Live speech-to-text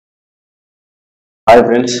Hi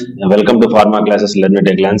friends, welcome to Pharma Classes Learn at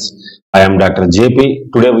a Glance. I am Dr.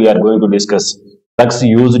 JP. Today we are going to discuss drugs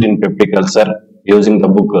used in peptic ulcer using the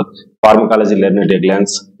book Pharmacology Learn at a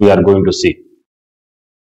Glance. We are going to see.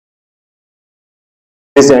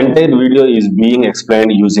 This entire video is being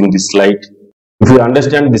explained using this slide. If you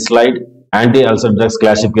understand this slide, anti-ulcer drugs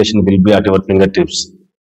classification will be at your fingertips.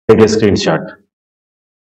 Take a screenshot.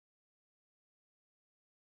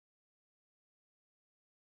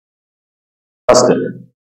 First,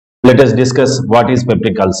 let us discuss what is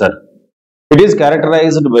peptic ulcer. It is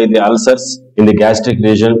characterized by the ulcers in the gastric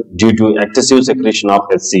region due to excessive secretion of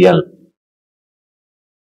HCl.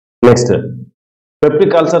 Next,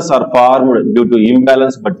 peptic ulcers are formed due to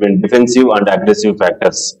imbalance between defensive and aggressive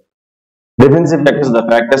factors. Defensive factors are the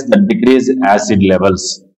factors that decrease acid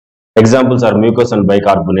levels. Examples are mucous and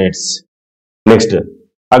bicarbonates. Next,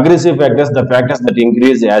 aggressive factors are the factors that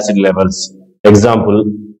increase acid levels.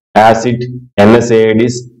 Example, acid,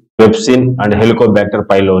 NSAIDs, pepsin and Helicobacter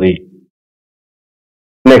pylori.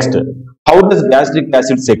 Next, how does gastric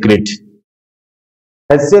acid secrete?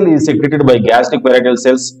 HCl is secreted by gastric parietal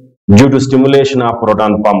cells due to stimulation of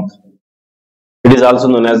proton pump. It is also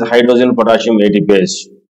known as hydrogen potassium ATPase.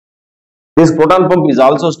 This proton pump is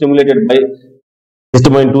also stimulated by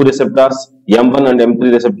histamine 2 receptors, M1 and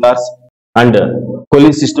M3 receptors and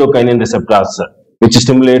cholecystokinin receptors, which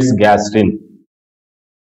stimulates gastrin.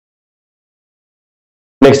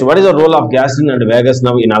 Next, what is the role of gastrin and vagus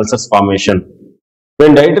nerve in ulcers formation?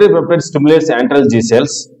 When dietary peptide stimulates antral G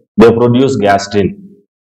cells, they produce gastrin.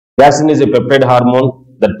 Gastrin is a peptide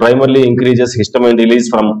hormone that primarily increases histamine release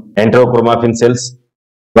from enterochromaffin cells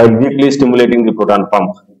while weakly stimulating the proton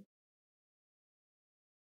pump.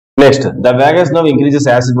 Next, the vagus nerve increases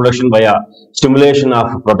acid production via stimulation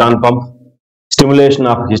of proton pump, stimulation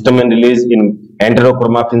of histamine release in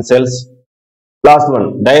enterochromaffin cells. Last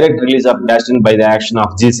one, direct release of gastrin by the action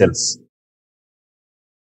of G cells.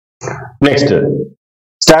 Next,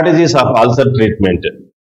 strategies of ulcer treatment.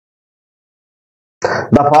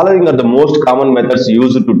 The following are the most common methods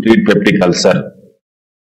used to treat peptic ulcer.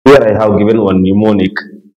 Here I have given one mnemonic,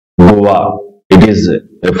 guava. It is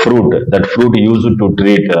a fruit, that fruit used to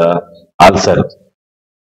treat ulcer.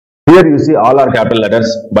 Here you see all are capital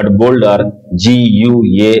letters, but bold are G, U,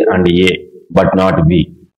 A and A, but not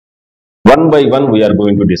B. One by one we are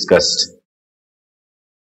going to discuss.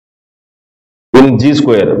 In G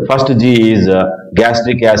square, first G is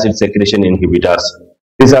gastric acid secretion inhibitors.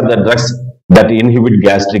 These are the drugs that inhibit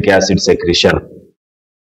gastric acid secretion.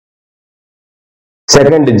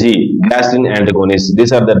 Second G, gastrin antagonists.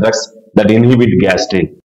 These are the drugs that inhibit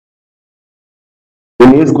gastrin.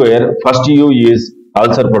 In U square, first U is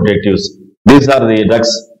ulcer protectives. These are the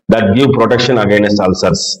drugs that give protection against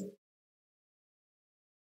ulcers.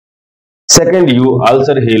 Second U,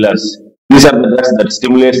 ulcer healers. These are the drugs that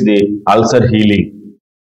stimulates the ulcer healing.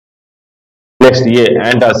 Next A,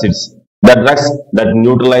 antacids. The drugs that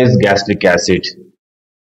neutralize gastric acid.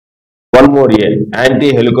 One more A,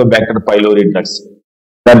 anti-Helicobacter pylori drugs.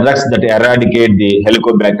 The drugs that eradicate the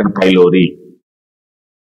Helicobacter pylori.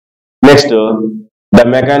 Next, the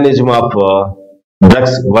mechanism of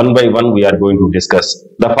drugs one by one we are going to discuss.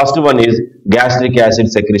 The first one is gastric acid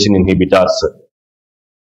secretion inhibitors.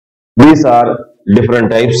 These are different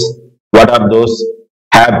types. What are those?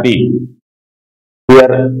 Happy.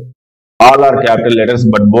 Here all are capital letters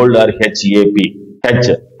but bold are HAP. H,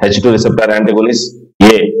 H2 receptor antagonists.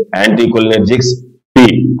 A, anticholinergics.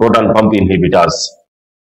 P, proton pump inhibitors.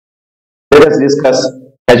 Let us discuss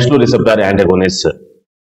H2 receptor antagonists.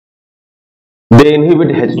 They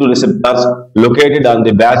inhibit H2 receptors located on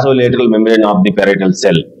the basolateral membrane of the parietal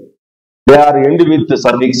cell. They are end with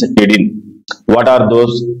cervixtidine. What are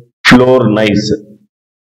those? Fluornice.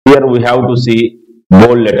 Here we have to see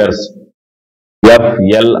bold letters F,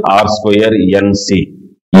 L, R square, N, C.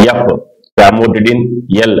 F, famotidine.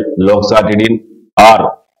 L, loxatidine.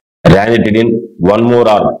 R, ranitidine. One more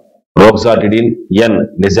R, roxatidine.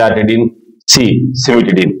 N, nizatidine. C,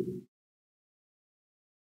 cimetidine.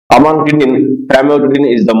 Among tidine,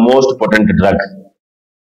 famotidine is the most potent drug.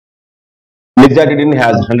 Nizatidine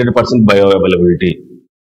has 100% bioavailability.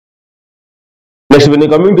 Next, when you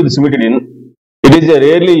coming to the cimetidine, it is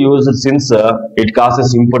rarely used since it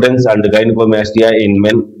causes impotence and gynecomastia in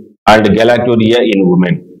men and galactorrhea in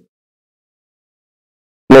women.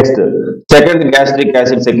 Next, second gastric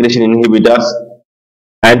acid secretion inhibitors,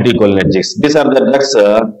 anticholinergics. These are the drugs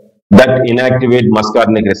that inactivate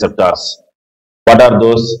muscarinic receptors. What are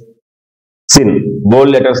those? SIN. Bold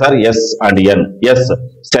letters are S and N. S,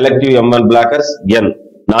 selective M1 blockers. N,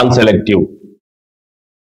 non-selective.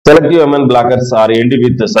 Selective MN blockers are end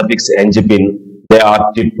with the suffix angipin. They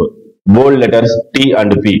are TIP. bold letters T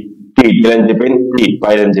and P. T, telangiectin, P,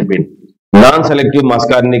 pyrangiectin. Non-selective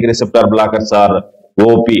muscarinic receptor blockers are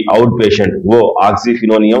OP, outpatient, O,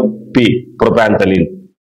 oxyphenonium, P, propanthalin.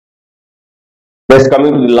 Next,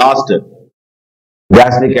 coming to the last,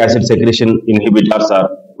 gastric acid secretion inhibitors are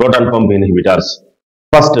proton pump inhibitors.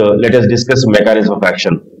 First, let us discuss mechanism of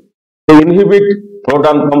action. They inhibit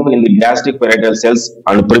proton pump in the gastric parietal cells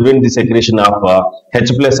and prevent the secretion of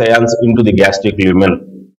H plus ions into the gastric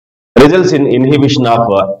lumen. Results in inhibition of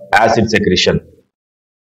acid secretion.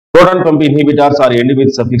 Proton pump inhibitors are ended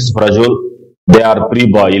with suffix prozole. They are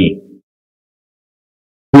pre-boil.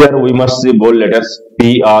 Here we must see bold letters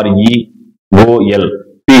P-R-E-O-L.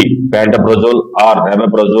 P, pantoprazole, R,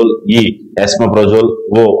 remiprazole, E, esomeprazole,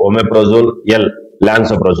 O, omeprazole, L,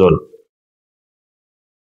 lansoprazole.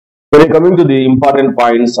 When coming to the important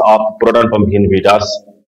points of proton pump inhibitors,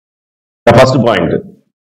 the first point,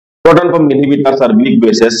 proton pump inhibitors are weak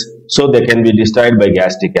bases, so they can be destroyed by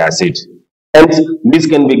gastric acid. Hence, these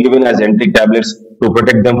can be given as enteric tablets to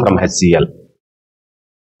protect them from HCl.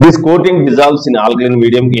 This coating dissolves in alkaline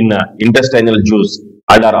medium in intestinal juice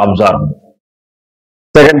and are absorbed.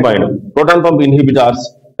 Second point, proton pump inhibitors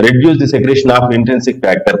reduce the secretion of intrinsic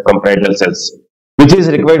factor from parietal cells, which is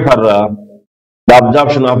required for the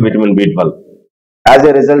absorption of vitamin B12. As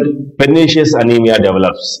a result, pernicious anemia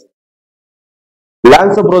develops.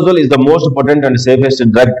 Lansoprazole is the most potent and safest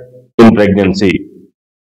drug in pregnancy.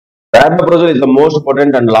 Remiprazole is the most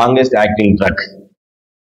potent and longest acting drug.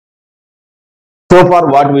 So far,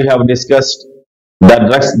 what we have discussed, the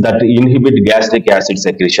drugs that inhibit gastric acid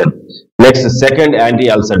secretion. Next, second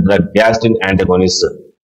anti-ulcer drug, gastrin antagonists.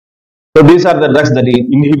 So these are the drugs that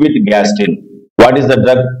inhibit gastrin. What is the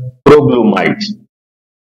drug? Proglumide.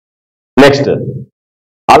 Next,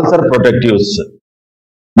 ulcer protectives.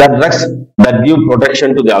 The drugs that give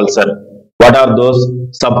protection to the ulcer. What are those?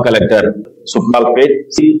 Subcollector, sucralfate,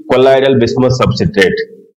 colloidal bismuth substrate.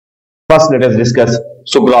 First, let us discuss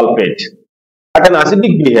sucralfate. At an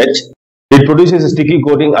acidic pH, it produces a sticky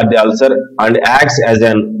coating at the ulcer and acts as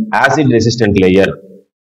an acid-resistant layer.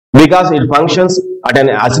 Because it functions at an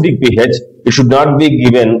acidic pH, it should not be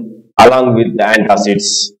given along with the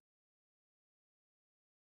antacids.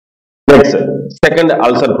 Next, second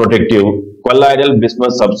ulcer protective, colloidal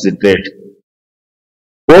bismuth substrate.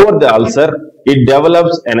 Over the ulcer, it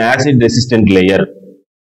develops an acid-resistant layer.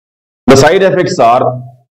 The side effects are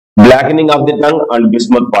blackening of the tongue and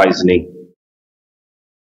bismuth poisoning.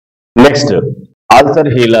 Next, ulcer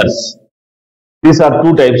healers. These are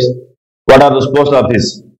two types. What are the spores of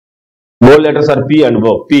this? Bold letters are P and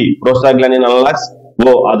O. P, prostaglandin analogs,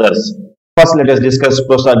 O, others. First, let us discuss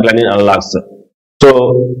prostaglandin analogs.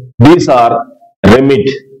 So, these are remit.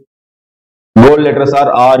 Bold letters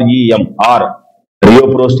are R, E, M. R,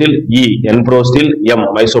 rioprostil, E, N-prostil,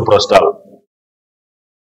 M, misoprostol.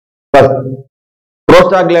 First,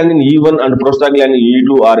 prostaglandin E1 and prostaglandin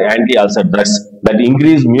E2 are anti-ulcer drugs that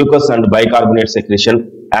increase mucus and bicarbonate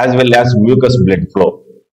secretion as well as mucous blood flow.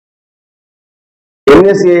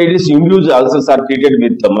 NSAIDs induced ulcers are treated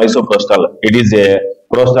with misoprostol. It is a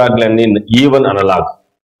prostaglandin E1 analog.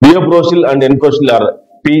 Rioprostil and N-prostil are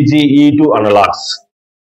PGE2 analogs.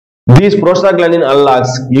 These prostaglandin analogs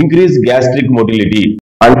increase gastric motility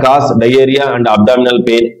and cause diarrhea and abdominal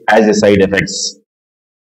pain as a side effects.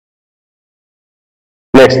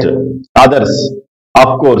 Next, others.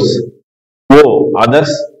 Of course, O, others.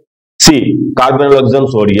 C, carbamazepine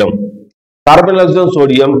sodium. Carbamazepine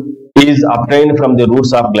sodium is obtained from the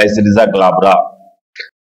roots of Glycyrrhiza glabra.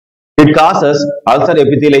 It causes ulcer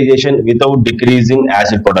epithelialization without decreasing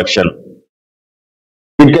acid production.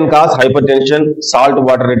 It can cause hypertension, salt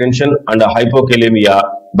water retention, and hypokalemia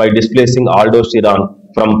by displacing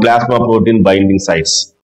aldosterone from plasma protein binding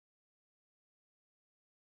sites.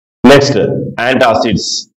 Next,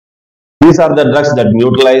 antacids. These are the drugs that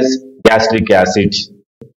neutralize gastric acid.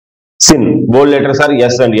 Sin, bold letters are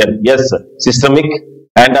S and N. S, systemic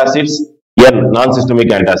antacids. N, non-systemic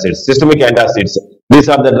antacids. Systemic antacids. These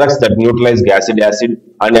are the drugs that neutralize gastric acid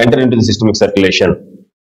and enter into the systemic circulation.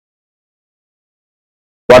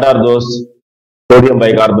 What are those? Sodium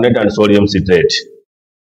bicarbonate and sodium citrate.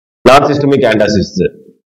 Non-systemic antacids.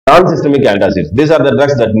 Non-systemic antacids. These are the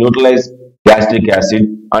drugs that neutralize gastric acid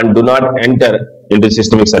and do not enter into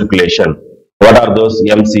systemic circulation. What are those?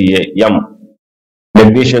 MCA, M,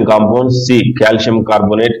 magnesium compounds, C, calcium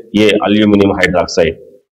carbonate, A, aluminum hydroxide.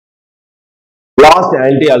 Last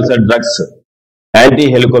anti-ulcer drugs,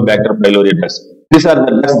 anti-Helicobacter pylori drugs. These are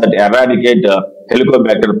the drugs that eradicate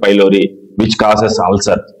Helicobacter pylori, which causes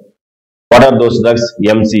ulcer. What are those drugs?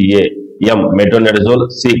 MCA, M, metronidazole,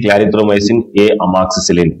 C, clarithromycin, A,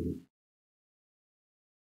 amoxicillin.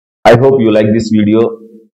 I hope you like this video.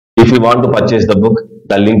 If you want to purchase the book,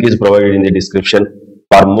 the link is provided in the description.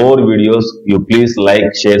 For more videos, you please like,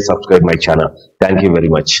 share, subscribe my channel. Thank you very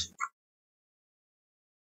much.